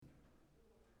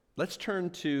Let's turn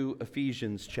to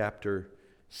Ephesians chapter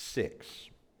 6.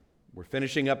 We're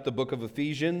finishing up the book of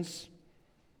Ephesians.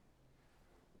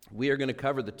 We are going to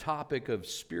cover the topic of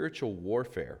spiritual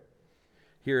warfare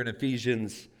here in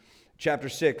Ephesians chapter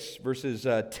 6, verses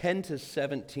 10 to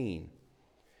 17.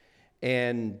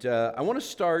 And I want to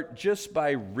start just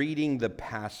by reading the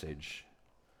passage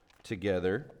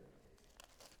together.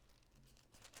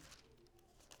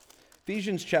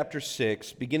 Ephesians chapter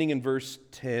 6, beginning in verse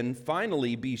 10,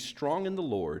 "Finally, be strong in the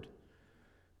Lord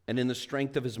and in the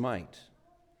strength of his might.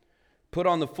 Put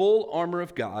on the full armor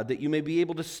of God, that you may be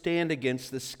able to stand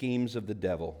against the schemes of the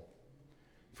devil.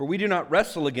 For we do not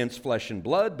wrestle against flesh and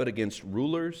blood, but against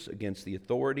rulers, against the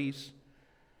authorities,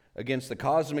 against the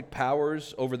cosmic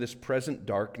powers over this present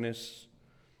darkness,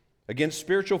 against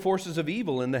spiritual forces of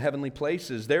evil in the heavenly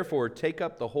places. Therefore, take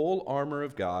up the whole armor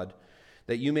of God,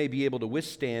 that you may be able to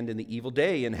withstand in the evil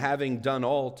day, and having done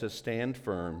all to stand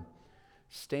firm,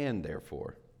 stand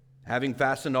therefore, having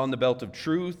fastened on the belt of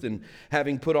truth, and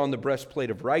having put on the breastplate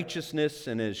of righteousness,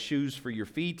 and as shoes for your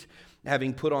feet,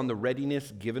 having put on the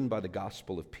readiness given by the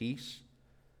gospel of peace.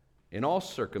 In all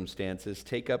circumstances,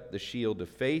 take up the shield of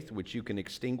faith, which you can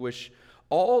extinguish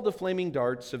all the flaming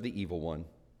darts of the evil one,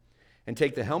 and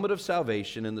take the helmet of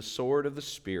salvation and the sword of the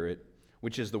Spirit,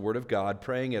 which is the word of God,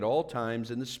 praying at all times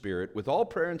in the Spirit with all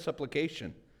prayer and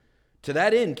supplication. To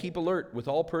that end, keep alert with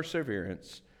all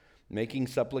perseverance, making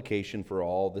supplication for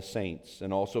all the saints,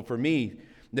 and also for me,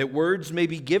 that words may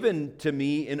be given to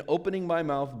me in opening my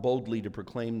mouth boldly to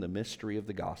proclaim the mystery of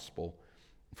the gospel,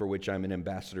 for which I'm an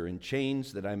ambassador in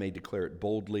chains, that I may declare it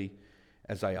boldly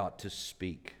as I ought to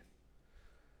speak."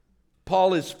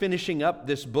 Paul is finishing up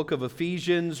this book of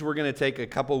Ephesians. We're going to take a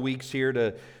couple weeks here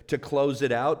to close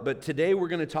it out, but today we're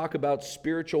going to talk about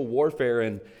spiritual warfare.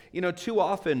 And, too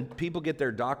often people get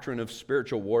their doctrine of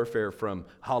spiritual warfare from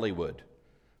Hollywood,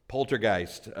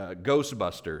 Poltergeist,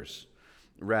 Ghostbusters,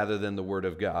 rather than the Word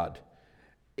of God.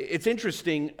 It's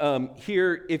interesting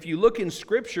here, if you look in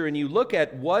Scripture and you look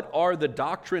at what are the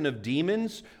doctrine of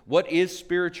demons, what is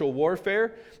spiritual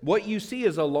warfare, what you see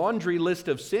is a laundry list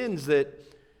of sins that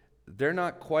they're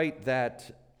not quite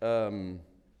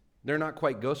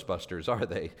Ghostbusters, are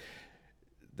they?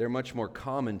 They're much more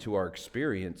common to our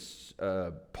experience.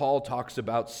 Paul talks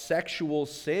about sexual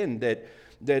sin,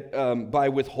 that by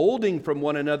withholding from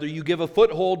one another, you give a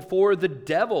foothold for the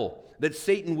devil, that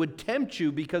Satan would tempt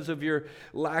you because of your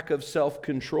lack of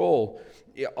self-control.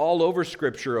 All over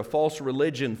Scripture, a false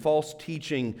religion, false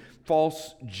teaching,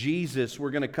 false Jesus.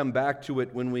 We're going to come back to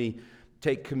it when we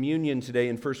take communion today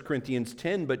in 1 Corinthians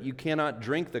 10, but you cannot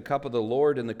drink the cup of the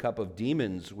Lord and the cup of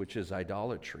demons, which is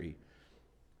idolatry.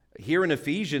 Here in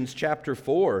Ephesians chapter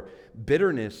 4,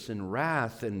 bitterness and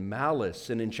wrath and malice,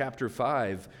 and in chapter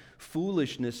 5,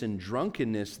 foolishness and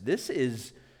drunkenness. This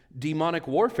is demonic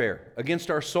warfare against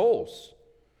our souls.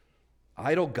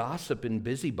 Idle gossip and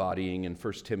busybodying in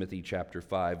 1 Timothy chapter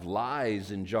 5. Lies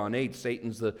in John 8.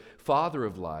 Satan's the father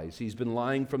of lies. He's been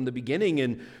lying from the beginning.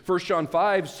 And 1 John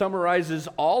 5 summarizes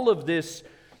all of this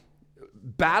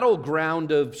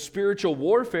battleground of spiritual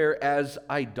warfare as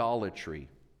idolatry.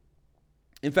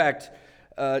 In fact,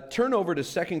 turn over to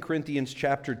 2 Corinthians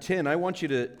chapter 10. I want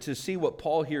you to see what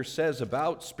Paul here says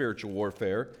about spiritual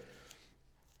warfare.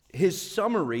 His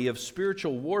summary of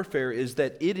spiritual warfare is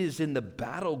that it is in the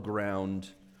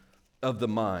battleground of the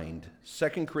mind.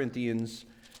 2 Corinthians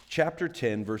chapter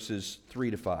 10, verses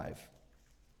 3 to 5.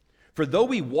 "For though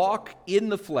we walk in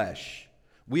the flesh,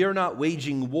 we are not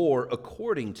waging war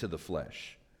according to the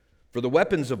flesh. For the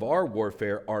weapons of our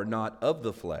warfare are not of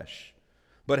the flesh,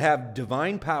 but have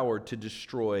divine power to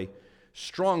destroy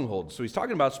strongholds." So he's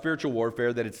talking about spiritual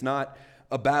warfare, that it's not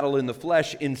a battle in the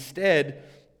flesh. Instead,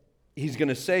 he's going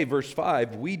to say, verse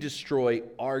 5, "We destroy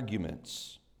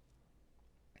arguments,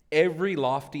 every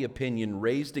lofty opinion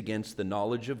raised against the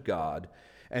knowledge of God,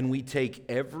 and we take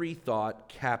every thought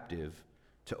captive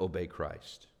to obey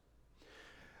Christ."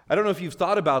 I don't know if you've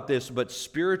thought about this, but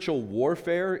spiritual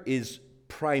warfare is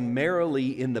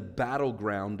primarily in the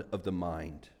battleground of the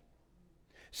mind.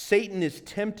 Satan is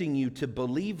tempting you to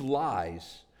believe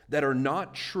lies that are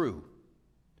not true.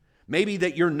 Maybe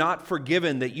that you're not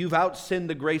forgiven, that you've outsinned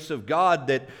the grace of God,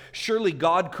 that surely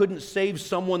God couldn't save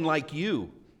someone like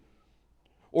you.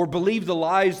 Or believe the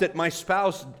lies that my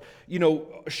spouse,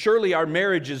 surely our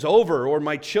marriage is over, or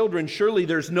my children, surely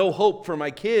there's no hope for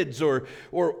my kids, or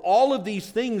all of these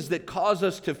things that cause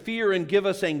us to fear and give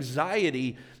us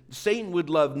anxiety. Satan would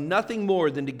love nothing more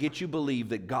than to get you to believe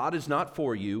that God is not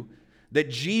for you, that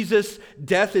Jesus'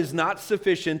 death is not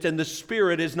sufficient, and the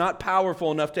Spirit is not powerful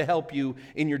enough to help you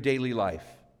in your daily life.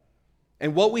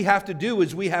 And what we have to do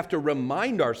is we have to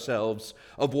remind ourselves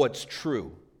of what's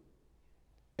true.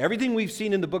 Everything we've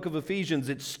seen in the book of Ephesians,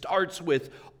 it starts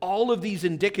with all of these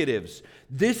indicatives.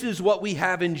 This is what we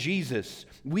have in Jesus.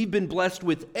 We've been blessed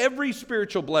with every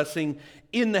spiritual blessing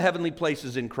in the heavenly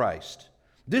places in Christ.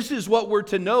 This is what we're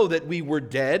to know, that we were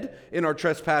dead in our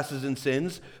trespasses and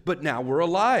sins, but now we're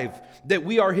alive. That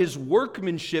we are His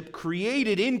workmanship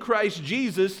created in Christ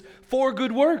Jesus for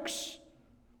good works.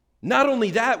 Not only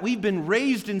that, we've been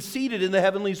raised and seated in the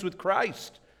heavenlies with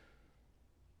Christ.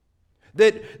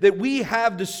 That we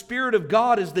have the Spirit of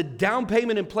God as the down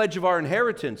payment and pledge of our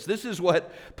inheritance. This is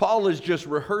what Paul is just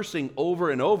rehearsing over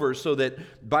and over, so that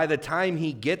by the time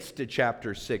he gets to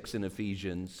chapter 6 in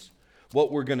Ephesians, what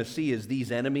we're going to see is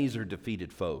these enemies are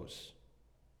defeated foes.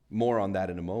 More on that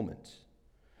in a moment.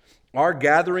 Our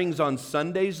gatherings on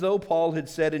Sundays, though, Paul had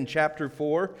said in chapter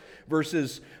 4,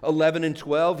 verses 11 and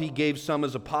 12, he gave some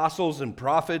as apostles and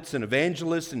prophets and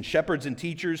evangelists and shepherds and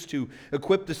teachers to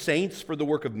equip the saints for the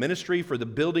work of ministry, for the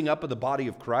building up of the body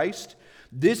of Christ.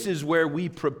 This is where we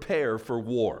prepare for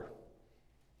war,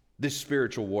 this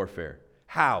spiritual warfare.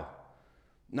 How?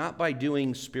 Not by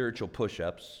doing spiritual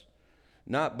push-ups,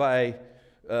 not by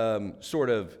sort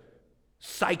of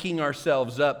psyching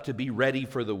ourselves up to be ready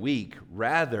for the week.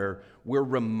 Rather, we're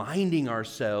reminding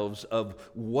ourselves of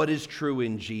what is true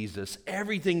in Jesus,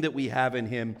 everything that we have in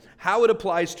Him, how it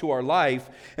applies to our life,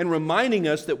 and reminding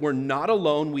us that we're not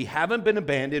alone, we haven't been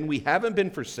abandoned, we haven't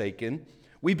been forsaken.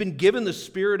 We've been given the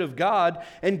Spirit of God,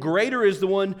 and greater is the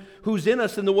one who's in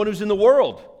us than the one who's in the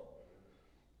world.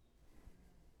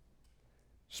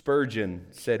 Spurgeon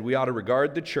said, "We ought to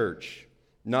regard the church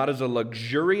not as a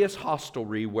luxurious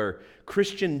hostelry where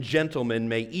Christian gentlemen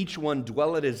may each one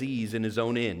dwell at his ease in his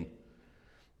own inn,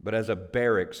 but as a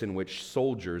barracks in which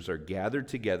soldiers are gathered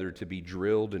together to be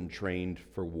drilled and trained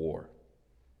for war."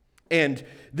 And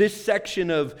this section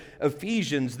of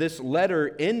Ephesians, this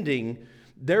letter ending,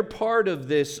 they're part of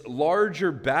this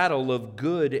larger battle of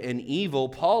good and evil.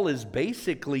 Paul is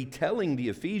basically telling the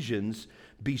Ephesians,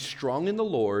 be strong in the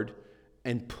Lord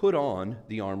and put on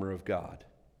the armor of God.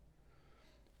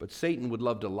 But Satan would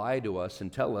love to lie to us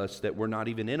and tell us that we're not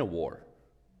even in a war.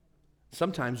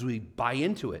 Sometimes we buy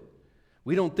into it.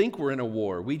 We don't think we're in a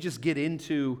war. We just get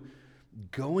into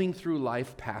going through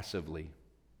life passively.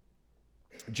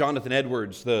 Jonathan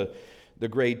Edwards, the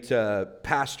great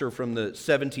pastor from the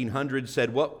 1700s,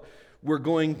 said,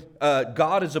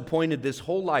 God has appointed this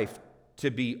whole life to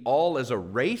be all as a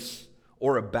race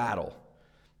or a battle.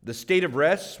 The state of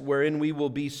rest wherein we will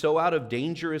be so out of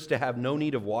danger as to have no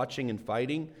need of watching and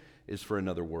fighting is for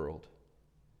another world.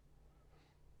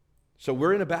 So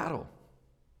we're in a battle.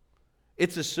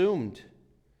 It's assumed.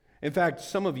 In fact,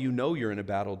 some of you know you're in a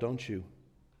battle, don't you?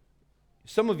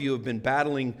 Some of you have been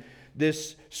battling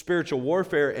this spiritual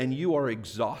warfare and you are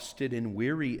exhausted and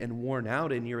weary and worn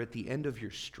out and you're at the end of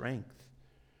your strength.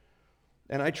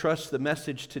 And I trust the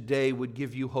message today would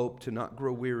give you hope to not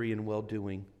grow weary in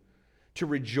well-doing, to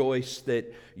rejoice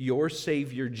that your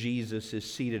Savior Jesus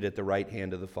is seated at the right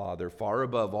hand of the Father, far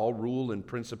above all rule and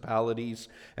principalities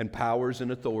and powers and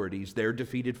authorities, their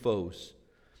defeated foes.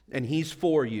 And He's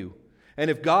for you. And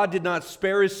if God did not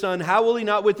spare His Son, how will He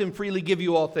not with Him freely give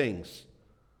you all things?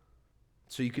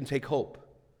 So you can take hope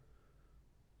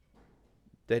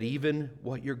that even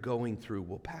what you're going through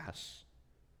will pass.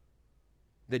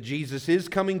 That Jesus is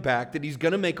coming back, that He's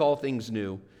going to make all things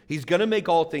new. He's going to make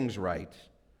all things right.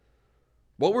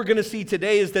 What we're going to see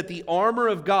today is that the armor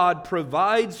of God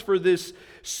provides for this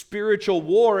spiritual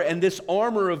war, and this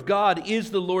armor of God is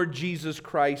the Lord Jesus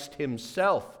Christ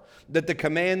Himself. That the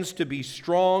commands to be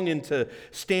strong and to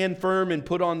stand firm and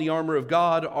put on the armor of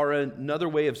God are another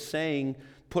way of saying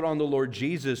put on the Lord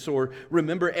Jesus, or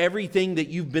remember everything that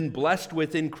you've been blessed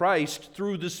with in Christ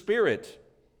through the Spirit.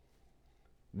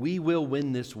 We will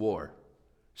win this war.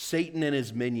 Satan and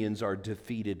his minions are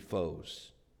defeated foes.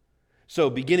 So,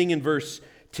 beginning in verse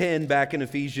 10 back in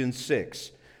Ephesians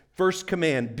 6, first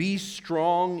command, be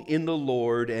strong in the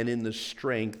Lord and in the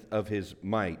strength of His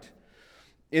might.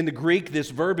 In the Greek, this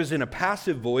verb is in a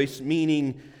passive voice,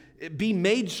 meaning be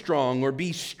made strong or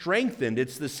be strengthened.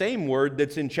 It's the same word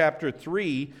that's in chapter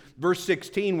 3, verse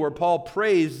 16, where Paul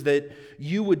prays that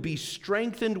you would be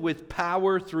strengthened with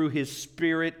power through His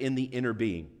Spirit in the inner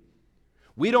being.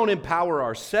 We don't empower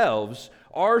ourselves.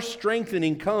 Our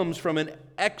strengthening comes from an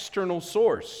external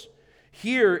source.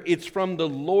 Here, it's from the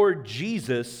Lord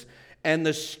Jesus and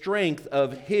the strength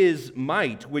of His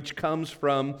might, which comes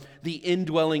from the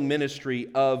indwelling ministry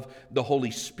of the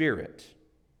Holy Spirit.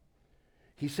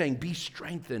 He's saying, be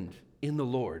strengthened in the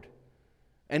Lord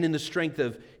and in the strength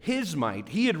of His might.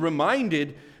 He had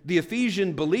reminded the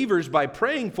Ephesian believers by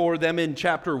praying for them in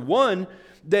chapter 1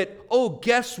 that, oh,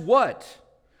 guess what?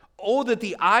 oh, that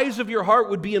the eyes of your heart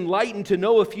would be enlightened to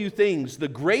know a few things. The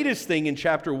greatest thing in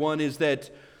chapter 1 is that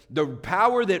the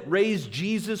power that raised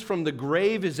Jesus from the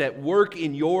grave is at work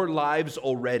in your lives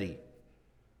already.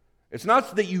 It's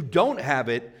not that you don't have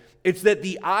it, it's that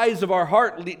the eyes of our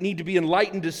heart need to be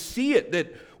enlightened to see it,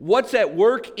 that what's at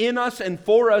work in us and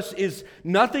for us is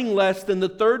nothing less than the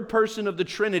third person of the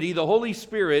Trinity, the Holy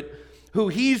Spirit, who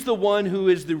He's the one who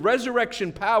is the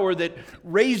resurrection power that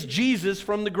raised Jesus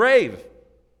from the grave.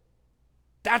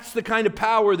 That's the kind of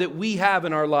power that we have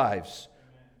in our lives.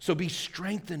 So be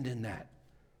strengthened in that.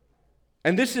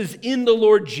 And this is in the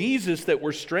Lord Jesus that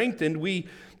we're strengthened.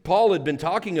 Paul had been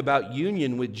talking about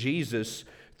union with Jesus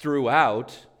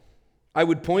throughout. I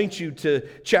would point you to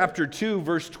chapter 2,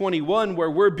 verse 21,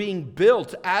 where we're being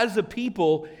built as a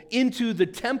people into the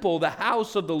temple, the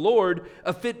house of the Lord,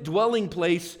 a fit dwelling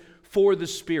place for the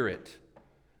Spirit.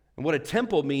 And what a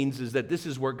temple means is that this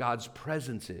is where God's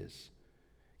presence is.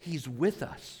 He's with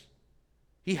us.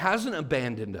 He hasn't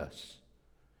abandoned us.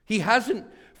 He hasn't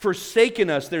forsaken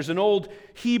us. There's an old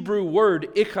Hebrew word,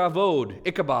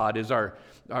 Ichabod is our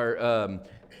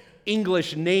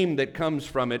English name that comes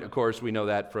from it. Of course, we know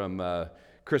that from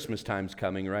Christmas time's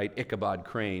coming, right? Ichabod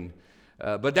Crane.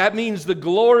 But that means the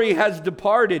glory has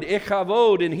departed.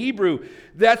 Ichabod in Hebrew.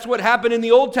 That's what happened in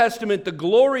the Old Testament. The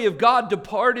glory of God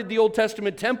departed the Old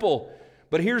Testament temple.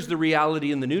 But here's the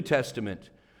reality in the New Testament.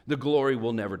 The glory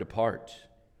will never depart.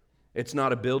 It's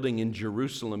not a building in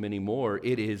Jerusalem anymore.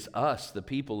 It is us, the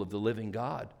people of the living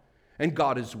God. And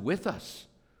God is with us.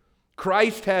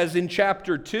 Christ has, in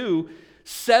chapter 2,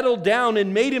 settled down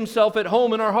and made Himself at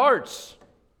home in our hearts.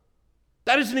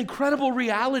 That is an incredible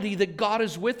reality that God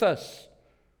is with us.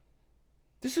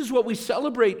 This is what we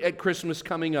celebrate at Christmas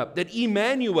coming up, that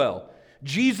Emmanuel,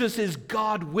 Jesus is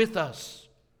God with us.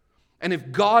 And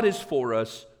if God is for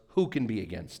us, who can be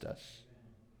against us?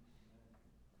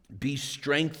 Be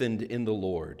strengthened in the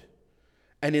Lord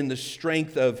and in the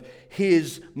strength of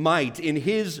His might, in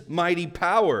His mighty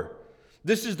power.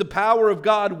 This is the power of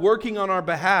God working on our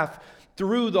behalf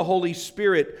through the Holy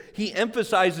Spirit. He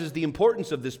emphasizes the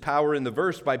importance of this power in the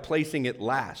verse by placing it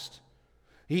last.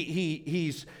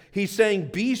 He's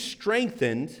saying, be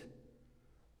strengthened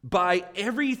by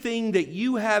everything that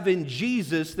you have in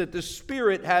Jesus that the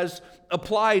Spirit has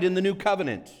applied in the new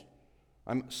covenant.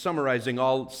 I'm summarizing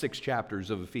all 6 chapters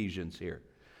of Ephesians here.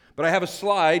 But I have a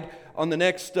slide. On the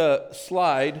next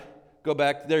slide, go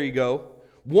back, there you go.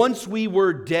 Once we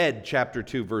were dead, chapter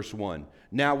 2, verse 1.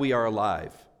 Now we are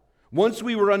alive. Once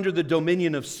we were under the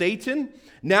dominion of Satan,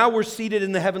 now we're seated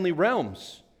in the heavenly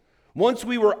realms. Once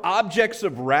we were objects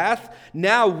of wrath,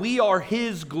 now we are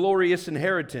His glorious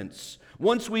inheritance.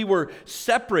 Once we were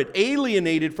separate,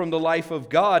 alienated from the life of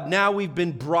God, now we've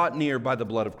been brought near by the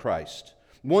blood of Christ.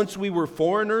 Once we were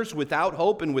foreigners without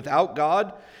hope and without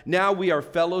God, now we are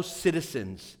fellow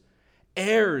citizens,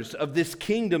 heirs of this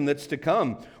kingdom that's to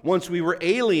come. Once we were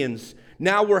aliens,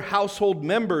 now we're household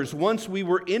members. Once we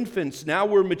were infants, now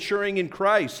we're maturing in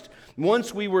Christ.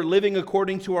 Once we were living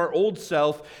according to our old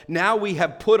self, now we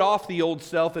have put off the old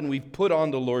self and we've put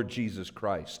on the Lord Jesus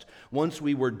Christ. Once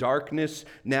we were darkness,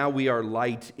 now we are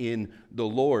light in the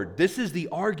Lord. This is the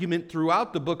argument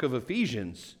throughout the book of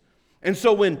Ephesians. And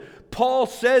so when Paul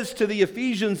says to the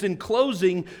Ephesians in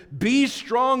closing, be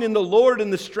strong in the Lord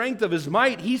and the strength of His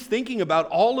might, he's thinking about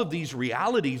all of these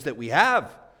realities that we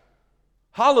have.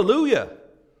 Hallelujah.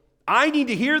 I need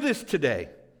to hear this today.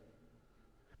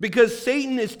 Because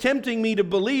Satan is tempting me to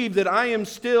believe that I am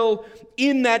still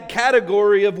in that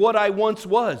category of what I once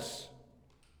was.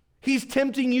 He's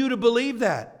tempting you to believe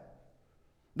that.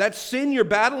 That sin you're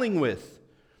battling with,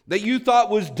 that you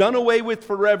thought was done away with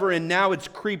forever and now it's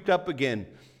creeped up again.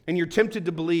 And you're tempted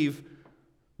to believe,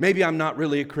 maybe I'm not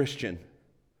really a Christian.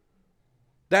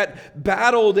 That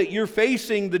battle that you're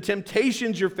facing, the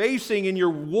temptations you're facing, and you're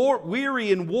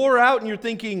weary and wore out and you're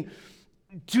thinking,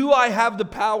 do I have the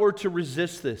power to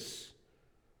resist this?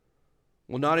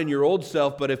 Well, not in your old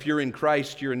self, but if you're in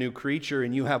Christ, you're a new creature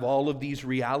and you have all of these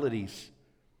realities.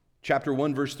 Chapter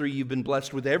 1, verse 3, you've been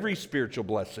blessed with every spiritual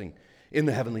blessing in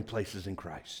the heavenly places in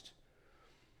Christ.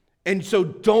 And so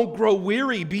don't grow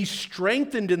weary. Be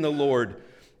strengthened in the Lord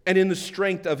and in the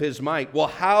strength of His might. Well,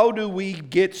 how do we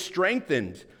get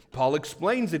strengthened? Paul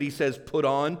explains it. He says, put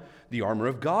on the armor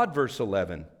of God, verse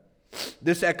 11.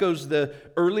 This echoes the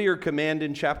earlier command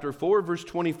in chapter 4, verse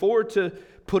 24, to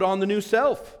put on the new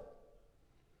self.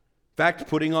 In fact,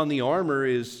 putting on the armor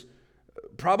is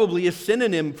probably a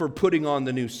synonym for putting on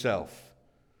the new self.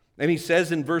 And he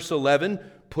says in verse 11,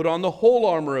 put on the whole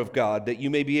armor of God that you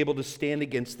may be able to stand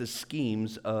against the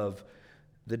schemes of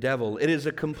the devil. It is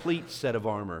a complete set of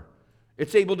armor.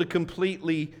 It's able to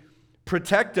completely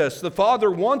protect us. The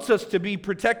Father wants us to be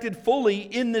protected fully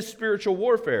in this spiritual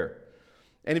warfare.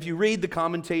 And if you read the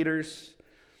commentators,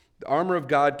 the armor of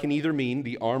God can either mean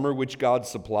the armor which God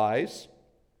supplies,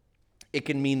 it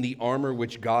can mean the armor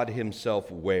which God himself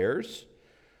wears,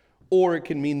 or it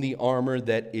can mean the armor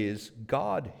that is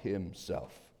God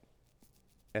himself.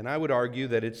 And I would argue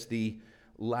that it's the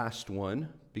last one,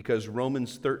 because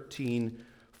Romans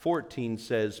 13:14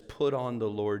 says, "Put on the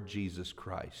Lord Jesus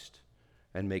Christ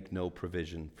and make no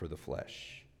provision for the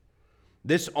flesh."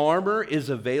 This armor is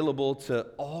available to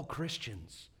all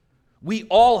Christians. We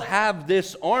all have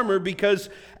this armor because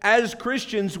as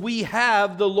Christians, we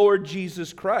have the Lord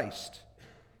Jesus Christ.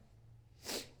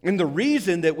 And the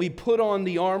reason that we put on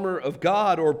the armor of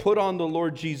God or put on the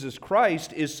Lord Jesus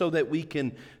Christ is so that we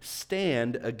can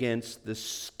stand against the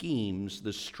schemes,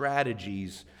 the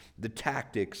strategies, the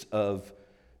tactics of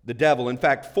the devil. In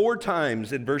fact, 4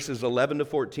 times in verses 11 to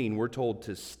 14, we're told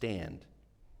to stand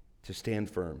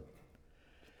firm.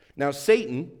 Now,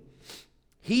 Satan,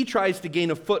 he tries to gain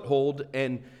a foothold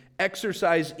and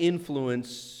exercise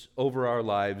influence over our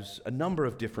lives a number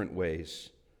of different ways.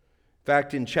 In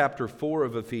fact, in chapter 4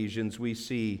 of Ephesians, we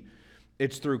see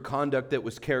it's through conduct that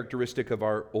was characteristic of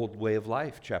our old way of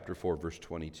life, chapter 4, verse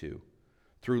 22.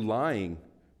 Through lying,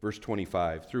 verse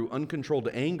 25. Through uncontrolled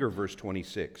anger, verse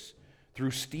 26.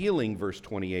 Through stealing, verse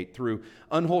 28. Through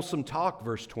unwholesome talk,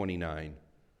 verse 29.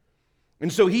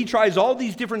 And so he tries all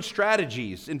these different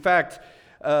strategies. In fact,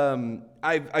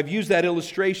 I've used that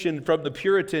illustration from the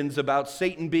Puritans about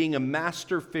Satan being a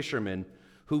master fisherman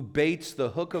who baits the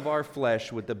hook of our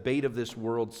flesh with the bait of this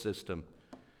world system.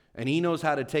 And he knows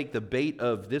how to take the bait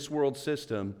of this world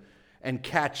system and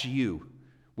catch you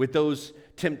with those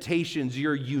temptations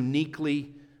you're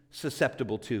uniquely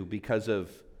susceptible to because of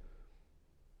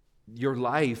your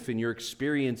life and your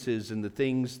experiences and the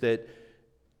things that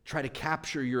try to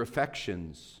capture your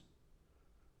affections.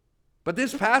 But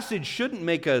this passage shouldn't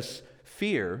make us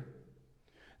fear.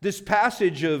 This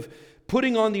passage of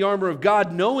putting on the armor of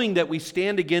God, knowing that we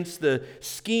stand against the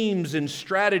schemes and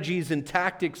strategies and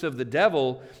tactics of the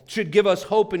devil, should give us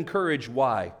hope and courage.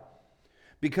 Why?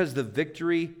 Because the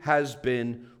victory has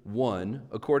been won.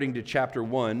 According to chapter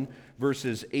 1,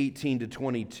 verses 18 to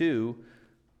 22,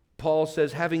 Paul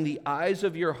says, having the eyes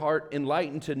of your heart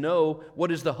enlightened to know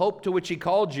what is the hope to which he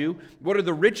called you, what are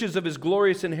the riches of his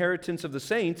glorious inheritance of the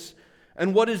saints,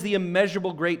 and what is the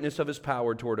immeasurable greatness of his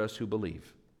power toward us who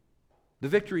believe. The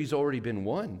victory's already been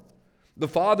won. The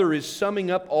Father is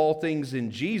summing up all things in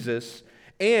Jesus,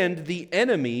 and the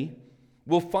enemy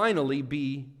will finally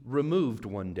be removed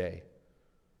one day.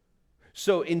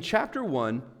 So in chapter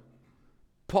 1,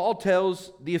 Paul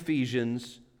tells the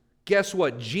Ephesians, guess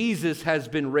what? Jesus has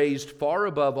been raised far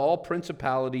above all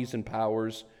principalities and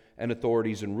powers and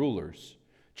authorities and rulers.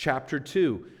 Chapter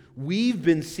 2, we've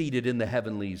been seated in the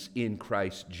heavenlies in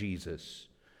Christ Jesus.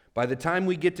 By the time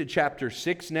we get to chapter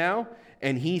 6 now,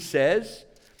 and he says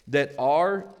that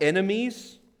our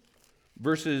enemies,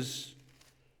 verses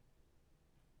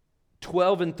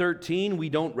 12 and 13, we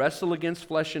don't wrestle against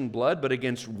flesh and blood, but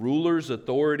against rulers,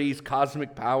 authorities,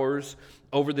 cosmic powers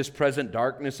over this present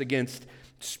darkness, against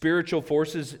spiritual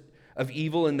forces of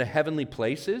evil in the heavenly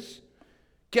places.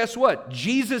 Guess what?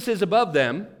 Jesus is above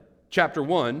them, chapter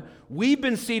 1. We've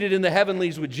been seated in the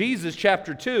heavenlies with Jesus,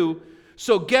 chapter 2.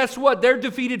 So guess what? They're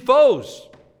defeated foes.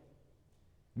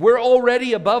 We're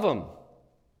already above them.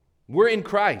 We're in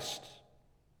Christ.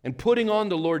 And putting on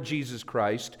the Lord Jesus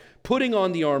Christ, putting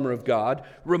on the armor of God,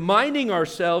 reminding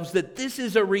ourselves that this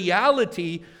is a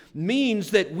reality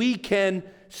means that we can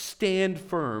stand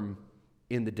firm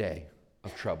in the day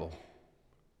of trouble.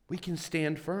 We can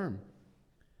stand firm.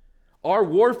 Our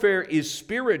warfare is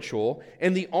spiritual,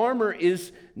 and the armor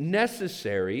is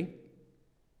necessary.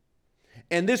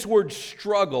 And this word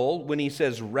struggle, when he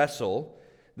says wrestle,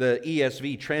 the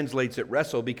ESV translates it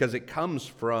wrestle because it comes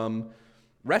from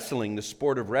wrestling, the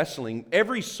sport of wrestling.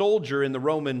 Every soldier in the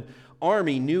Roman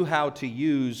army knew how to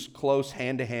use close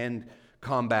hand-to-hand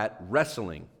combat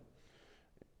wrestling.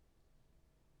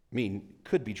 I mean,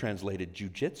 could be translated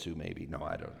jujitsu maybe. No,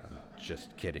 I don't know.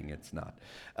 Just kidding, it's not.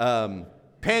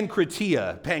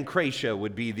 Pancratia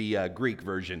would be the Greek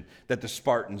version that the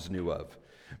Spartans knew of.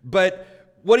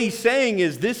 But what he's saying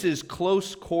is this is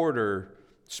close quarter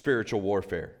spiritual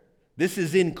warfare. This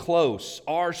is in close.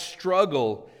 Our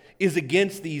struggle is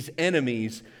against these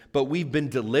enemies, but we've been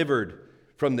delivered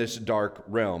from this dark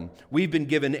realm. We've been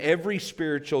given every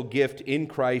spiritual gift in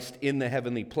Christ in the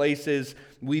heavenly places.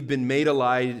 We've been made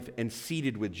alive and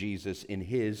seated with Jesus in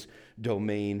his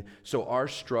domain. So our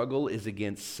struggle is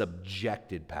against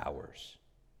subjected powers.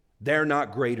 They're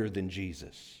not greater than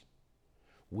Jesus.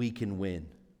 We can win.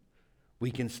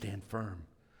 we can stand firm.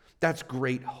 That's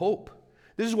great hope.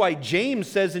 This is why James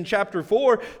says in chapter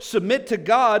 4, submit to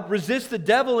God, resist the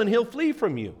devil, and he'll flee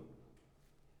from you.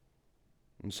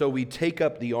 And so we take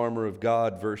up the armor of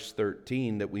God, verse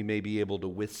 13, that we may be able to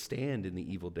withstand in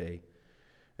the evil day,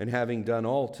 and having done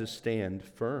all, to stand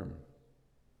firm.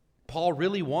 Paul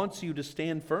really wants you to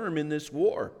stand firm in this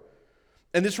war.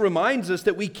 And this reminds us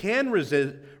that we can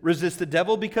resist the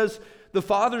devil because the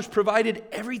Father's provided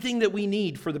everything that we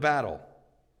need for the battle.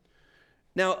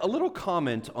 Now, a little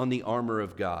comment on the armor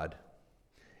of God.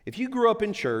 If you grew up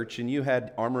in church and you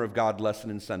had armor of God lesson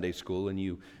in Sunday school and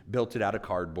you built it out of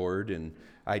cardboard, and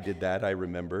I did that, I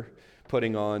remember,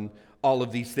 putting on all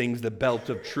of these things, the belt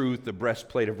of truth, the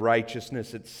breastplate of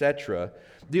righteousness, etc.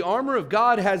 The armor of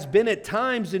God has been at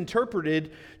times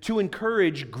interpreted to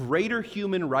encourage greater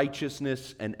human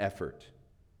righteousness and effort.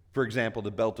 For example,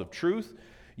 the belt of truth,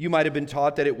 you might have been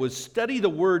taught that it was study the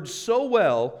word so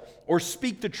well or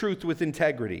speak the truth with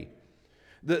integrity.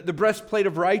 The breastplate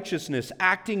of righteousness,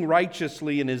 acting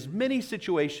righteously in as many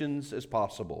situations as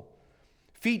possible.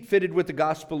 Feet fitted with the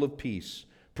gospel of peace,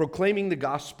 proclaiming the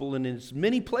gospel in as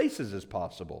many places as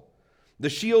possible. The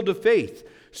shield of faith,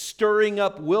 stirring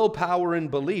up willpower and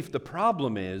belief. The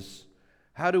problem is,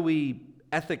 how do we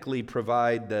ethically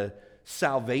provide the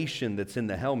salvation that's in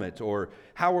the helmet? Or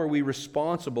how are we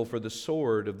responsible for the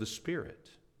sword of the Spirit?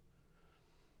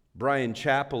 Brian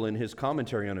Chappell, in his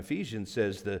commentary on Ephesians,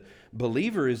 says the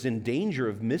believer is in danger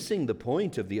of missing the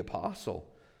point of the apostle.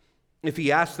 If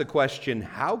he asks the question,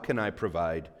 how can I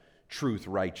provide truth,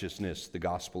 righteousness, the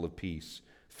gospel of peace,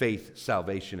 faith,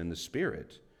 salvation, and the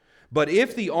Spirit? But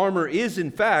if the armor is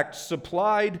in fact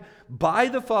supplied by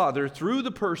the Father through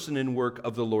the person and work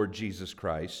of the Lord Jesus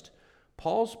Christ,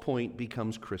 Paul's point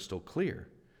becomes crystal clear.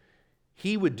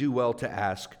 He would do well to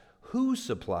ask, who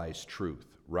supplies truth,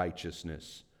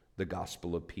 righteousness, the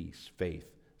gospel of peace, faith,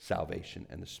 salvation,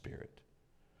 and the Spirit?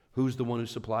 Who's the one who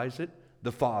supplies it?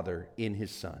 The Father in His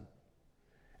Son,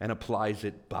 and applies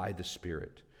it by the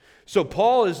Spirit. So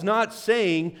Paul is not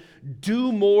saying,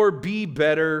 do more, be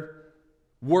better,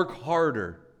 work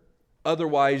harder.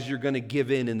 Otherwise, you're going to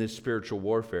give in this spiritual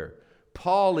warfare.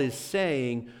 Paul is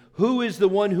saying, who is the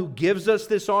one who gives us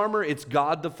this armor? It's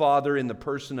God the Father in the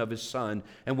person of His Son.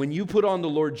 And when you put on the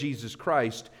Lord Jesus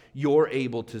Christ, you're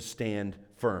able to stand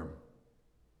firm.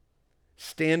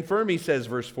 Stand firm, he says,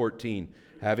 verse 14,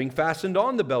 having fastened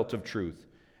on the belt of truth,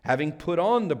 having put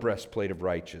on the breastplate of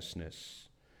righteousness,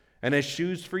 and as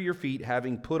shoes for your feet,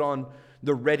 having put on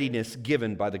the readiness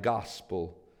given by the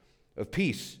gospel of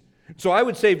peace. So I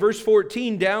would say verse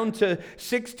 14 down to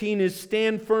 16 is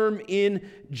stand firm in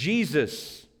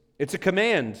Jesus. It's a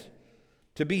command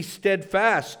to be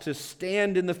steadfast, to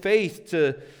stand in the faith,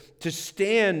 to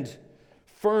stand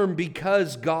firm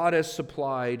because God has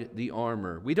supplied the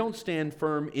armor. We don't stand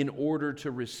firm in order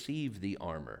to receive the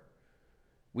armor.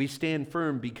 We stand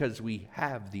firm because we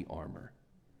have the armor.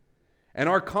 And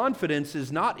our confidence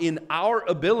is not in our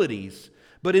abilities,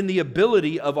 but in the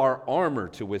ability of our armor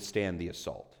to withstand the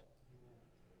assault.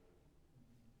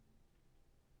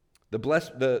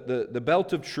 The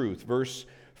belt of truth, verse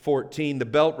 14. The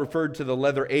belt referred to the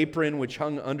leather apron which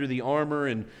hung under the armor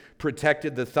and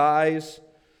protected the thighs.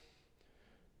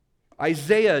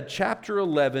 Isaiah chapter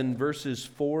 11, verses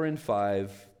 4 and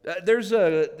 5. There's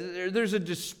a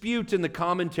dispute in the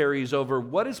commentaries over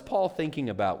what is Paul thinking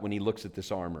about when he looks at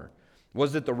this armor.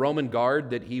 Was it the Roman guard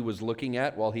that he was looking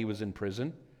at while he was in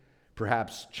prison,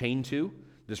 perhaps chained to,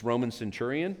 this Roman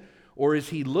centurion? Or is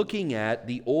he looking at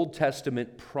the Old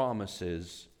Testament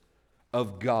promises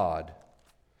of God,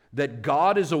 that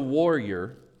God is a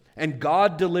warrior and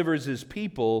God delivers His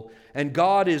people and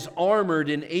God is armored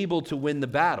and able to win the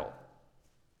battle?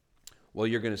 Well,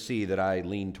 you're going to see that I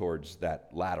lean towards that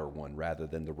latter one rather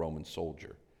than the Roman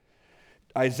soldier.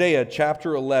 Isaiah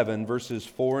chapter 11, verses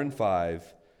 4 and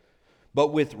 5.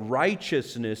 But with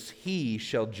righteousness he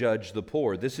shall judge the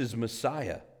poor. This is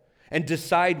Messiah. And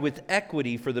decide with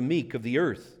equity for the meek of the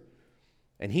earth.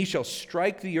 And he shall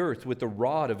strike the earth with the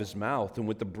rod of his mouth, and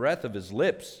with the breath of his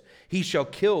lips he shall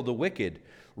kill the wicked.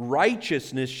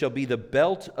 Righteousness shall be the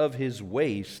belt of his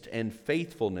waist, and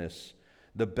faithfulness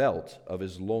the belt of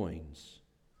his loins.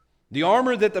 The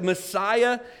armor that the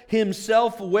Messiah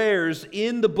himself wears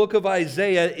in the book of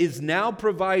Isaiah is now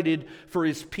provided for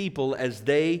his people as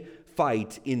they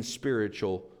fight in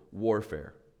spiritual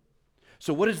warfare.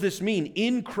 So what does this mean?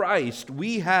 In Christ,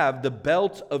 we have the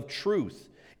belt of truth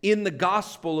in the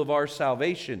gospel of our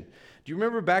salvation. Do you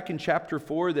remember back in chapter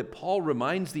 4 that Paul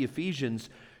reminds the Ephesians,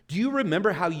 do you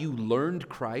remember how you learned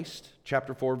Christ?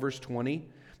 Chapter 4, verse 20.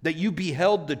 That you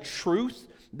beheld the truth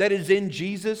that is in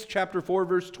Jesus, chapter 4,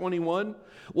 verse 21?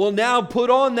 Well, now put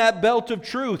on that belt of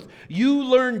truth. You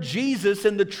learn Jesus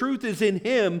and the truth is in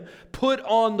Him. Put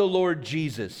on the Lord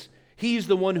Jesus. He's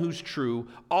the one who's true.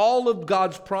 All of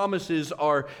God's promises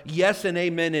are yes and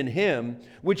amen in Him,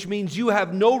 which means you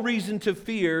have no reason to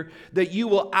fear that you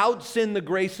will out-sin the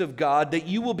grace of God, that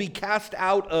you will be cast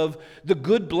out of the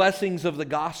good blessings of the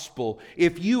gospel.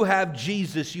 If you have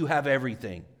Jesus, you have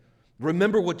everything.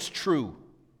 Remember what's true.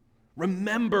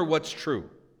 Remember what's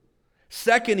true.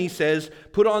 Second, he says,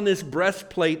 put on this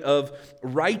breastplate of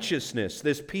righteousness,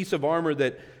 this piece of armor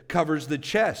that covers the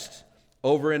chest.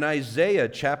 Over in Isaiah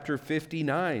chapter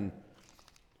 59,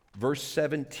 verse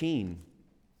 17.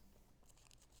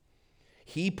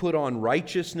 He put on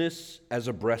righteousness as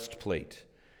a breastplate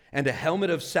and a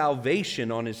helmet of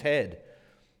salvation on his head.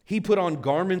 He put on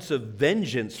garments of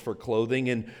vengeance for clothing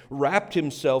and wrapped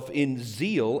himself in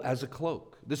zeal as a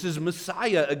cloak. This is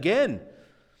Messiah again.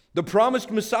 The promised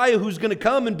Messiah who's going to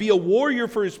come and be a warrior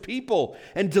for his people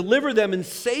and deliver them and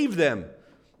save them.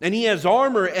 And he has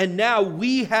armor, and now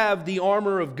we have the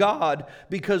armor of God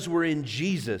because we're in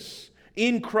Jesus.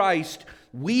 In Christ,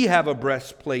 we have a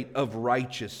breastplate of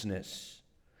righteousness.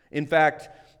 In fact,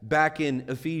 back in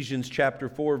Ephesians chapter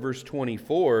 4, verse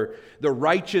 24, the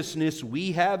righteousness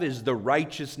we have is the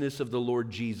righteousness of the Lord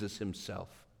Jesus Himself.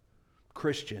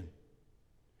 Christian,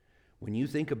 when you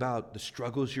think about the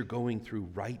struggles you're going through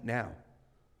right now,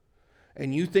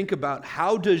 and you think about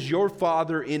how does your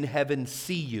Father in heaven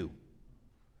see you?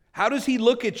 How does He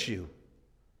look at you?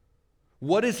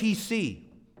 What does He see?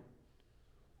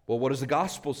 Well, what does the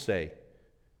gospel say?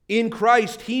 In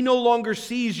Christ, He no longer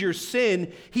sees your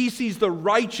sin. He sees the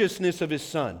righteousness of His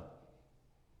Son.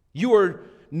 You are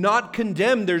not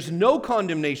condemned. There's no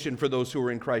condemnation for those who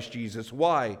are in Christ Jesus.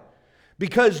 Why?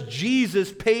 Because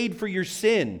Jesus paid for your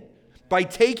sin by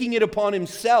taking it upon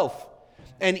Himself.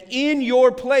 And in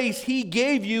your place, He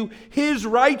gave you His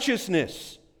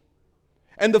righteousness.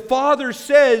 And the Father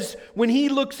says, when He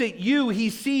looks at you, He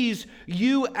sees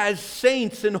you as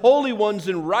saints and holy ones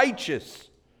and righteous.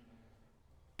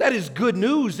 That is good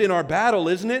news in our battle,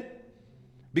 isn't it?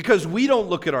 Because we don't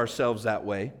look at ourselves that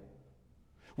way.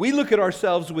 We look at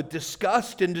ourselves with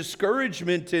disgust and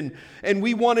discouragement, and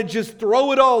we want to just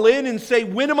throw it all in and say,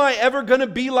 when am I ever going to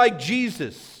be like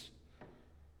Jesus?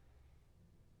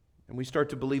 And we start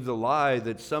to believe the lie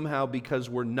that somehow because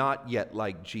we're not yet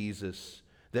like Jesus,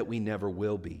 that we never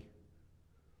will be.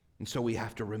 And so we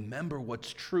have to remember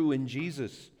what's true in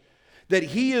Jesus. That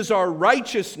He is our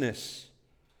righteousness.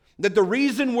 That the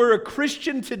reason we're a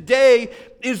Christian today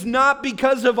is not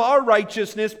because of our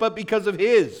righteousness, but because of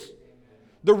His.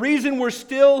 The reason we're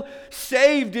still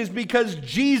saved is because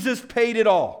Jesus paid it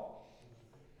all.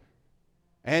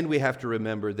 And we have to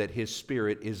remember that His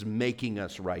Spirit is making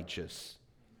us righteous,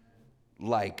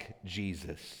 like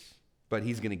Jesus. But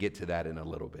He's going to get to that in a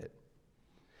little bit.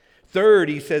 Third,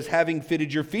 he says, having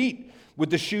fitted your feet with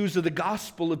the shoes of the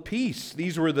gospel of peace.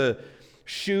 These were the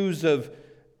shoes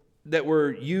that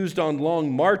were used on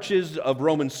long marches of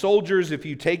Roman soldiers. If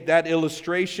you take that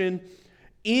illustration,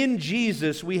 in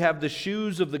Jesus we have the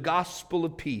shoes of the gospel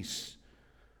of peace.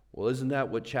 Well, isn't that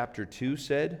what chapter 2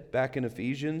 said back in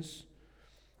Ephesians?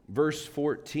 Verse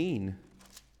 14,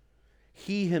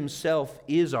 He Himself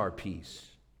is our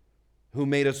peace, who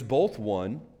made us both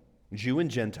one, Jew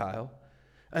and Gentile,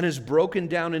 and has broken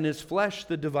down in His flesh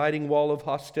the dividing wall of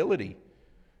hostility,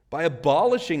 by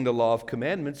abolishing the law of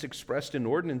commandments expressed in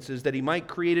ordinances, that He might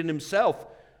create in Himself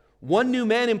one new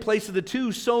man in place of the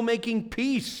two, so making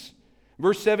peace.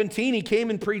 Verse 17, He came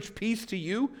and preached peace to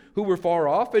you who were far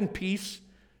off, and peace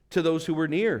to those who were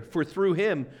near. For through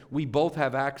Him we both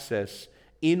have access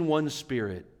in one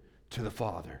Spirit to the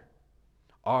Father.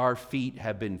 Our feet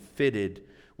have been fitted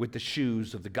with the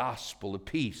shoes of the gospel of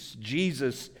peace.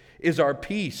 Jesus is our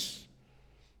peace.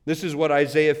 This is what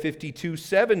Isaiah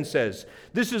 52:7 says.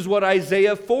 This is what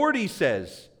Isaiah 40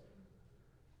 says.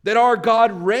 That our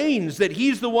God reigns, that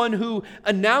He's the one who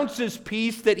announces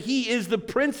peace, that He is the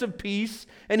Prince of Peace,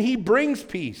 and He brings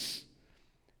peace.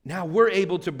 Now we're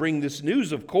able to bring this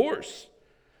news, of course,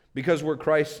 because we're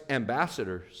Christ's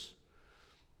ambassadors.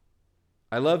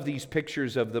 I love these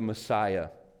pictures of the Messiah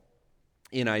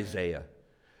in Isaiah.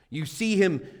 You see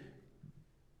Him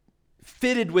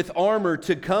fitted with armor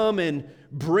to come and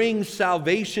bring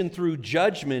salvation through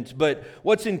judgment. But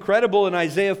what's incredible in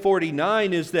Isaiah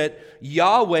 49 is that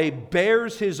Yahweh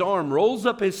bears His arm, rolls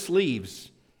up His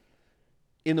sleeves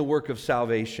in the work of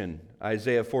salvation.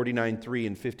 Isaiah 49:3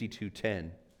 and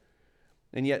 52:10.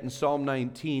 And yet in Psalm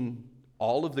 19,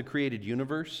 all of the created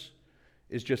universe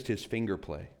is just His finger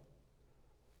play.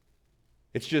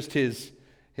 It's just His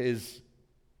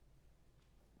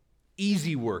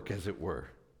easy work, as it were.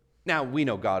 Now, we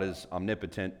know God is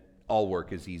omnipotent. All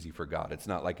work is easy for God. It's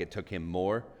not like it took him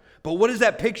more. But what is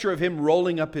that picture of him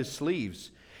rolling up his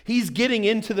sleeves? He's getting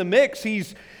into the mix.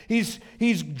 He's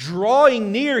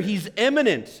drawing near. He's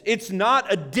imminent. It's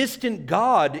not a distant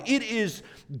God. It is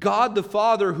God the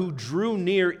Father who drew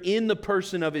near in the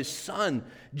person of his Son.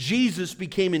 Jesus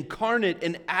became incarnate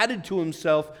and added to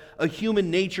himself a human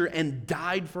nature and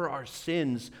died for our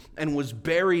sins and was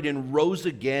buried and rose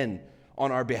again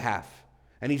on our behalf.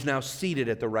 And he's now seated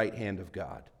at the right hand of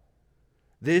God.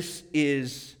 This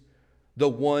is the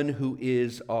one who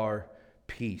is our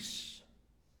peace.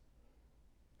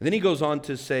 And then he goes on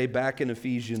to say back in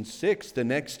Ephesians 6, the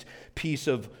next piece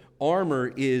of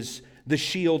armor is the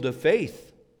shield of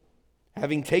faith.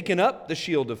 Having taken up the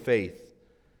shield of faith,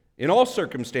 in all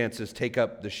circumstances take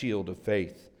up the shield of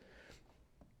faith.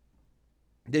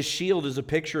 This shield is a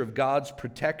picture of God's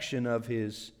protection of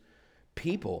his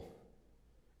people.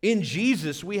 In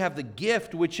Jesus, we have the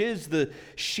gift, which is the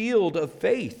shield of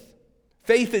faith.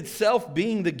 Faith itself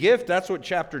being the gift. That's what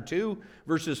chapter 2,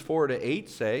 verses 4 to 8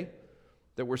 say.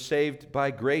 That we're saved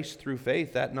by grace through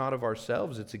faith, that not of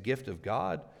ourselves. It's a gift of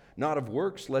God, not of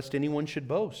works, lest anyone should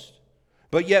boast.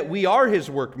 But yet we are his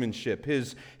workmanship,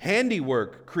 his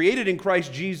handiwork, created in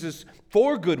Christ Jesus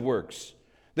for good works,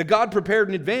 that God prepared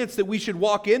in advance that we should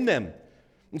walk in them.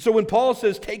 And so when Paul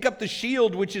says, take up the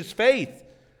shield, which is faith,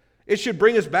 it should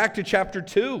bring us back to chapter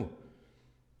 2.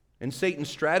 And Satan's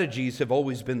strategies have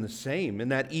always been the same. In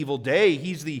that evil day,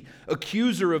 he's the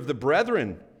accuser of the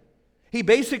brethren. He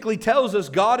basically tells us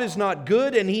God is not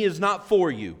good and he is not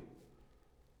for you.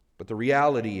 But the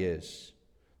reality is,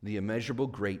 the immeasurable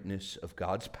greatness of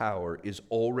God's power is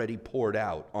already poured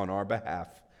out on our behalf,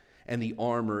 and the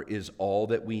armor is all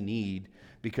that we need,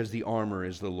 because the armor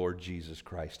is the Lord Jesus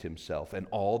Christ himself and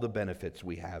all the benefits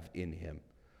we have in him.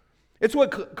 It's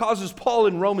what causes Paul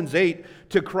in Romans 8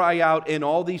 to cry out, "In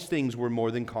all these things we're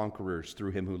more than conquerors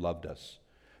through him who loved us.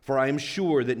 For I am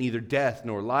sure that neither death,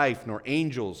 nor life, nor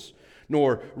angels,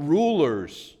 nor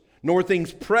rulers, nor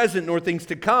things present, nor things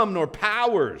to come, nor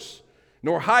powers,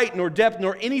 nor height, nor depth,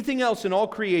 nor anything else in all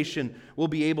creation will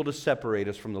be able to separate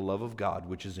us from the love of God,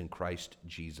 which is in Christ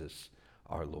Jesus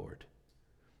our Lord."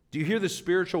 Do you hear the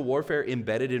spiritual warfare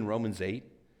embedded in Romans 8?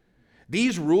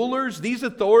 These rulers, these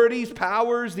authorities,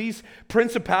 powers, these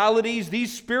principalities,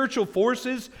 these spiritual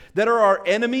forces that are our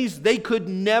enemies, they could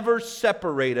never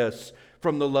separate us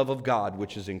from the love of God,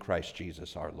 which is in Christ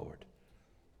Jesus our Lord.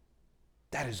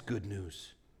 That is good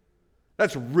news.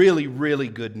 That's really, really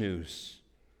good news.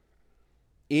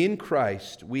 In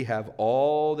Christ, we have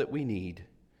all that we need.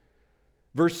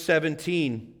 Verse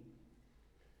 17,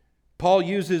 Paul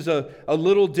uses a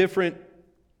little different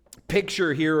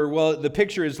picture here. Well, the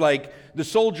picture is like the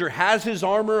soldier has his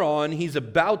armor on. He's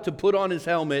about to put on his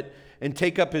helmet and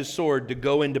take up his sword to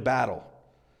go into battle.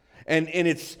 And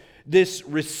it's this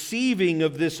receiving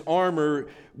of this armor,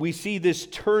 we see this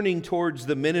turning towards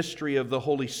the ministry of the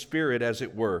Holy Spirit, as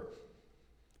it were.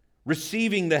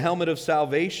 Receiving the helmet of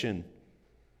salvation.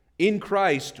 In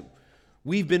Christ,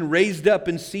 we've been raised up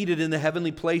and seated in the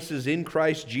heavenly places in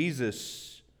Christ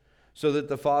Jesus, so that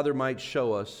the Father might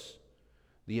show us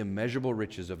the immeasurable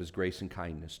riches of his grace and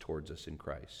kindness towards us in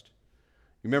Christ.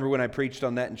 Remember when I preached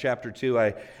on that in chapter 2,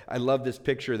 I love this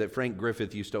picture that Frank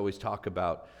Griffith used to always talk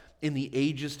about. In the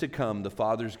ages to come, the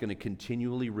Father's going to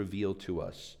continually reveal to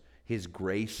us his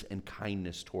grace and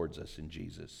kindness towards us in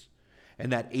Jesus.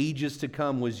 And that ages to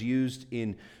come was used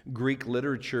in Greek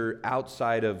literature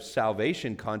outside of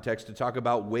salvation context to talk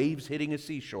about waves hitting a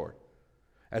seashore.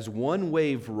 As one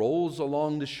wave rolls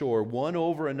along the shore, one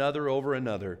over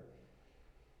another,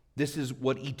 this is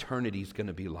what eternity is going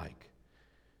to be like.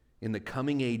 In the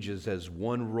coming ages, as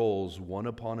one rolls one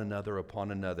upon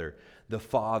another, the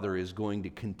Father is going to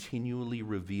continually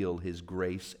reveal his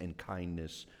grace and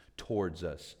kindness towards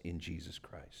us in Jesus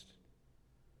Christ.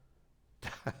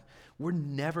 We're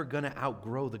never going to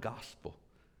outgrow the gospel.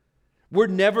 We're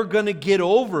never going to get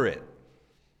over it.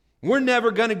 We're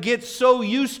never going to get so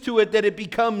used to it that it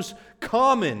becomes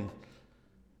common.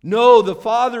 No, the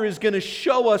Father is going to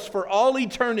show us for all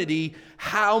eternity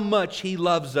how much he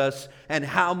loves us and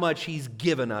how much he's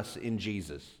given us in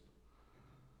Jesus.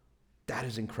 That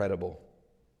is incredible.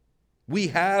 We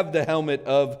have the helmet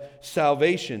of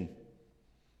salvation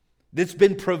that's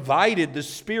been provided. The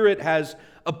Spirit has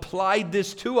applied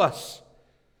this to us.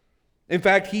 In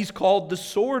fact, he's called the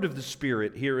sword of the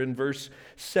Spirit here in verse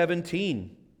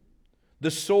 17.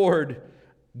 The sword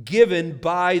given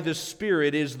by the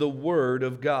Spirit is the Word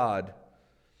of God.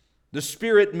 The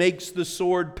Spirit makes the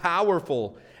sword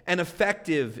powerful and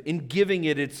effective in giving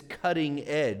it its cutting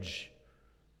edge.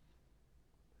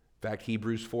 In fact,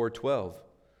 Hebrews 4:12,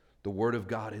 the Word of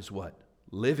God is what?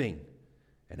 Living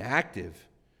and active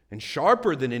and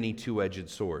sharper than any two-edged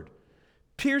sword,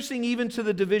 piercing even to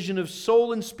the division of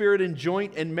soul and spirit and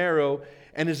joint and marrow,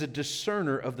 and is a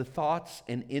discerner of the thoughts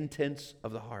and intents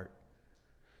of the heart.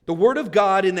 The Word of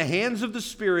God in the hands of the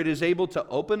Spirit is able to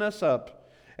open us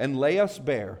up and lay us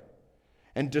bare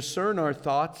and discern our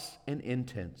thoughts and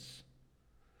intents,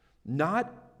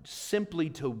 not simply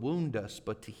to wound us,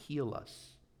 but to heal us.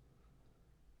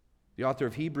 The author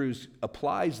of Hebrews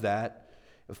applies that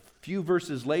a few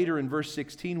verses later in verse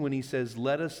 16 when he says,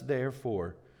 "Let us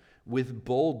therefore with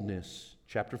boldness,"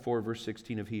 chapter 4, verse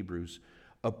 16 of Hebrews,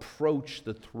 "approach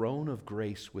the throne of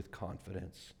grace with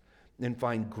confidence and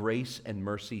find grace and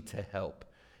mercy to help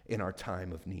in our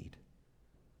time of need."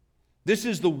 This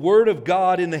is the Word of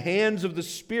God in the hands of the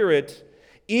Spirit.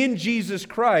 In Jesus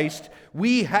Christ,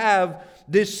 we have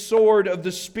this sword of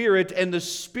the Spirit. And the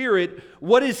Spirit,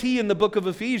 what is He in the book of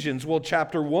Ephesians? Well,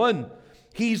 chapter 1,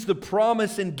 He's the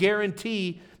promise and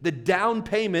guarantee, the down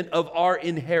payment of our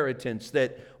inheritance,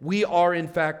 that we are in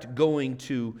fact going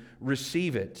to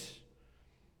receive it.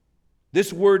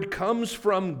 This word comes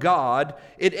from God.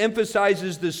 It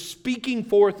emphasizes the speaking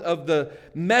forth of the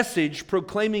message,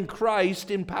 proclaiming Christ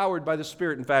empowered by the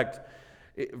Spirit. In fact,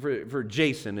 for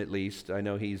Jason at least, I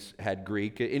know he's had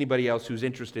Greek. Anybody else who's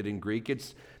interested in Greek,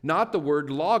 it's not the word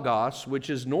logos, which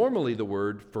is normally the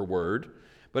word for word,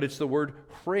 but it's the word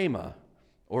phrema,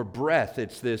 or breath.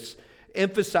 It's this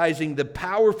emphasizing the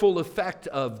powerful effect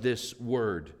of this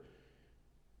word.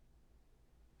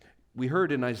 We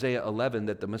heard in Isaiah 11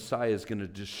 that the Messiah is going to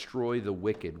destroy the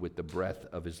wicked with the breath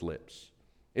of His lips.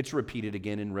 It's repeated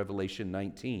again in Revelation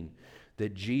 19,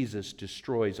 that Jesus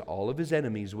destroys all of His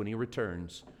enemies when He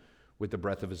returns with the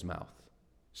breath of His mouth,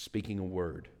 speaking a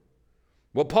word.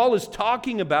 What Paul is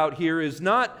talking about here is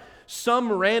not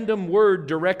some random word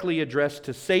directly addressed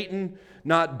to Satan,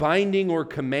 not binding or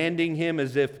commanding him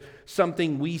as if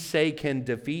something we say can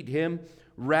defeat him.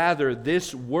 Rather,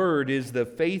 this word is the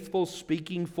faithful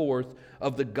speaking forth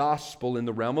of the gospel in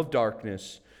the realm of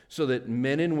darkness, so that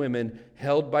men and women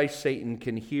held by Satan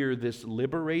can hear this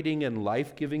liberating and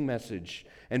life-giving message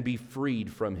and be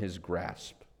freed from his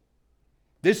grasp.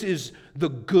 This is the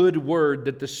good word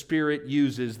that the Spirit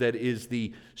uses, that is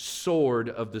the sword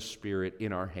of the Spirit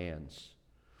in our hands,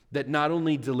 that not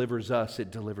only delivers us,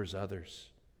 it delivers others.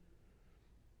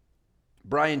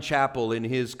 Brian Chappell, in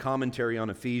his commentary on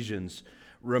Ephesians,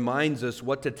 reminds us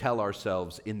what to tell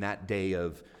ourselves in that day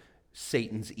of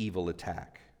Satan's evil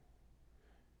attack.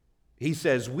 He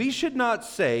says, "We should not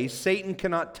say, 'Satan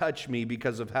cannot touch me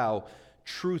because of how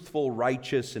truthful,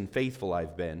 righteous, and faithful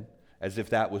I've been,' as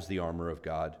if that was the armor of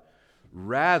God.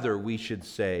 Rather, we should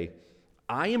say,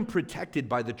 'I am protected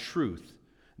by the truth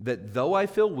that though I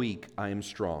feel weak, I am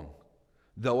strong.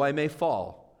 Though I may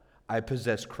fall, I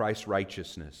possess Christ's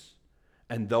righteousness.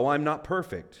 And though I'm not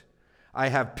perfect, I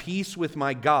have peace with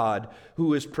my God,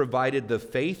 who has provided the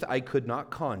faith I could not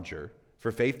conjure,'"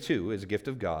 for faith too is a gift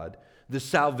of God, "'the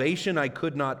salvation I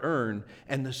could not earn,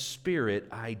 and the Spirit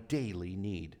I daily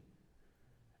need.'"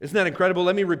 Isn't that incredible?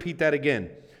 Let me repeat that again.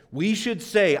 We should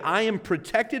say, "I am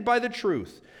protected by the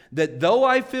truth that though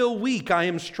I feel weak, I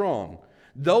am strong.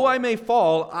 Though I may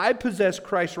fall, I possess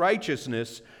Christ's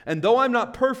righteousness. And though I'm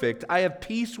not perfect, I have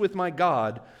peace with my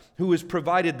God, who has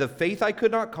provided the faith I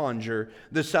could not conjure,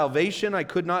 the salvation I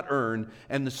could not earn,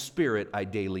 and the Spirit I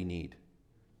daily need."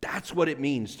 That's what it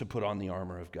means to put on the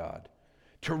armor of God,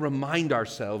 to remind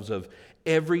ourselves of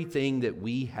everything that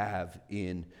we have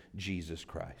in Jesus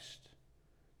Christ.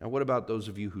 Now, what about those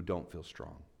of you who don't feel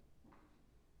strong?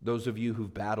 Those of you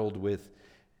who've battled with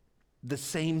the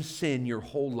same sin your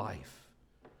whole life.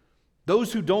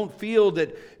 Those who don't feel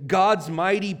that God's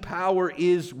mighty power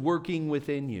is working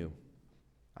within you.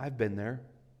 I've been there.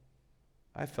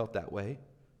 I've felt that way.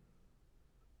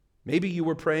 Maybe you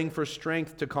were praying for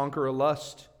strength to conquer a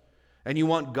lust, and you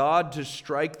want God to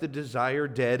strike the desire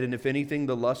dead, and if anything,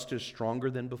 the lust is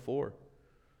stronger than before.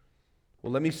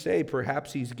 Well, let me say,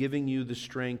 perhaps He's giving you the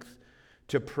strength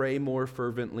to pray more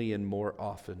fervently and more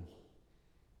often.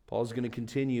 Paul's going to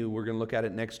continue, we're going to look at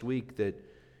it next week, that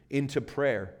into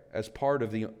prayer as part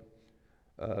of the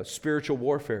spiritual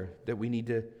warfare that we need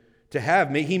to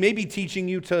have. He may be teaching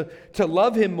you to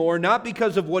love Him more, not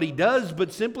because of what He does,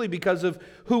 but simply because of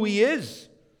who He is.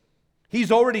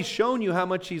 He's already shown you how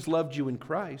much He's loved you in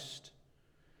Christ.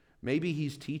 Maybe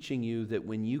He's teaching you that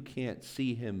when you can't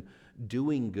see Him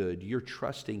doing good, you're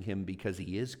trusting Him because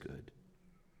He is good.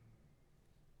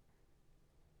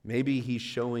 Maybe He's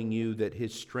showing you that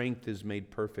His strength is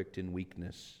made perfect in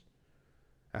weakness.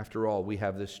 After all, we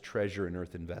have this treasure in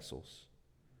earthen vessels.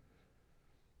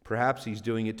 Perhaps He's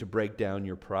doing it to break down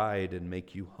your pride and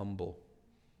make you humble.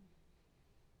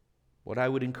 What I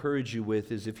would encourage you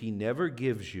with is if He never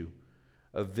gives you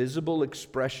a visible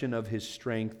expression of His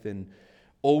strength in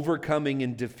overcoming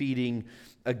and defeating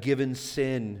a given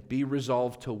sin, be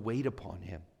resolved to wait upon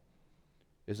Him.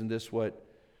 Isn't this what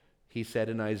He said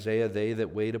in Isaiah? They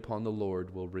that wait upon the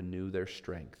Lord will renew their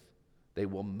strength. They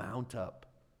will mount up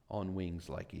on wings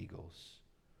like eagles.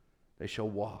 They shall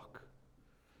walk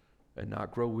and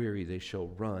not grow weary. They shall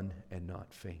run and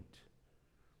not faint.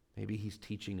 Maybe He's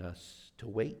teaching us to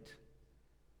wait.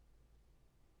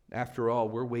 After all,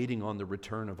 we're waiting on the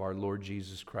return of our Lord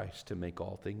Jesus Christ to make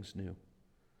all things new.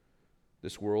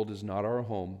 This world is not our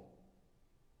home.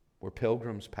 We're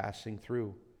pilgrims passing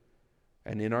through.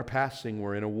 And in our passing,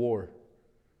 we're in a war.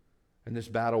 And this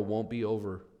battle won't be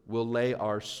over. We'll lay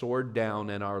our sword down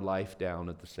and our life down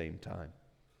at the same time.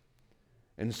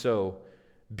 And so,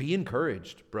 be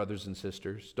encouraged, brothers and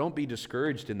sisters. Don't be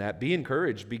discouraged in that. Be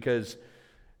encouraged, because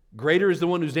greater is the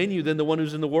one who's in you than the one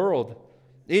who's in the world.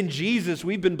 In Jesus,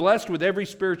 we've been blessed with every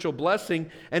spiritual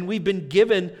blessing, and we've been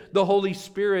given the Holy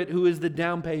Spirit, who is the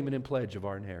down payment and pledge of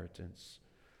our inheritance.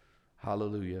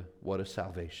 Hallelujah. What a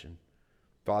salvation.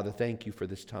 Father, thank you for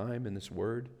this time and this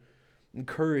word.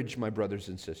 Encourage my brothers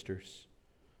and sisters.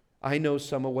 I know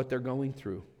some of what they're going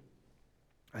through.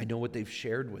 I know what they've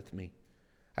shared with me.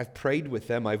 I've prayed with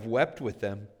them. I've wept with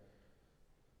them.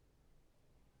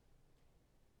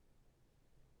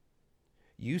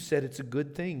 You said it's a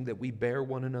good thing that we bear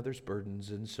one another's burdens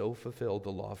and so fulfill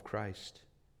the law of Christ.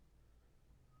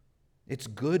 It's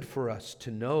good for us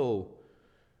to know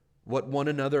what one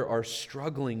another are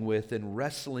struggling with and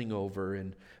wrestling over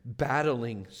and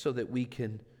battling, so that we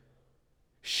can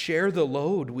share the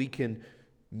load. We can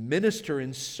minister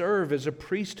and serve as a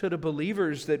priesthood of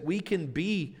believers, that we can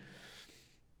be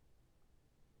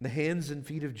the hands and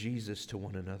feet of Jesus to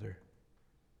one another.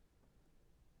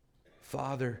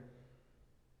 Father,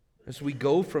 as we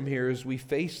go from here, as we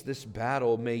face this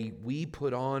battle, may we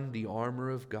put on the armor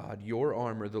of God, your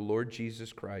armor, the Lord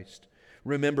Jesus Christ.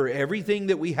 Remember everything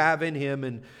that we have in Him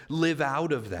and live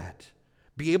out of that.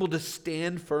 Be able to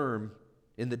stand firm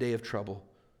in the day of trouble.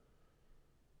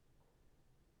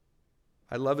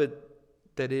 I love it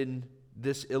that in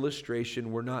this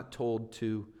illustration, we're not told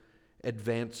to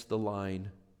advance the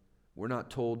line. We're not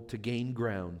told to gain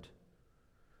ground.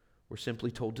 We're simply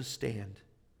told to stand,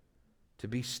 to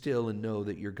be still and know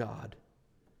that you're God.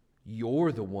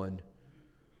 You're the one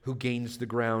who gains the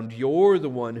ground. You're the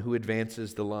one who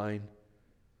advances the line.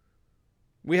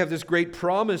 We have this great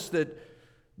promise that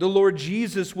the Lord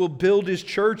Jesus will build His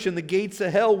church and the gates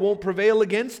of hell won't prevail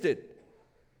against it.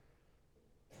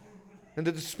 And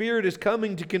that the Spirit is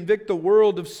coming to convict the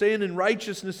world of sin and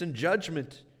righteousness and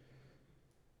judgment.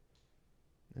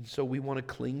 And so we want to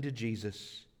cling to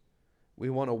Jesus.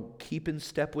 We want to keep in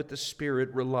step with the Spirit,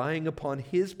 relying upon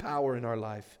His power in our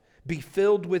life. Be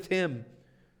filled with Him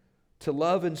to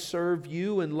love and serve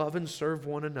you and love and serve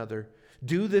one another.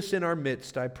 Do this in our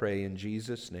midst, I pray, in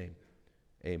Jesus' name.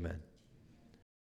 Amen.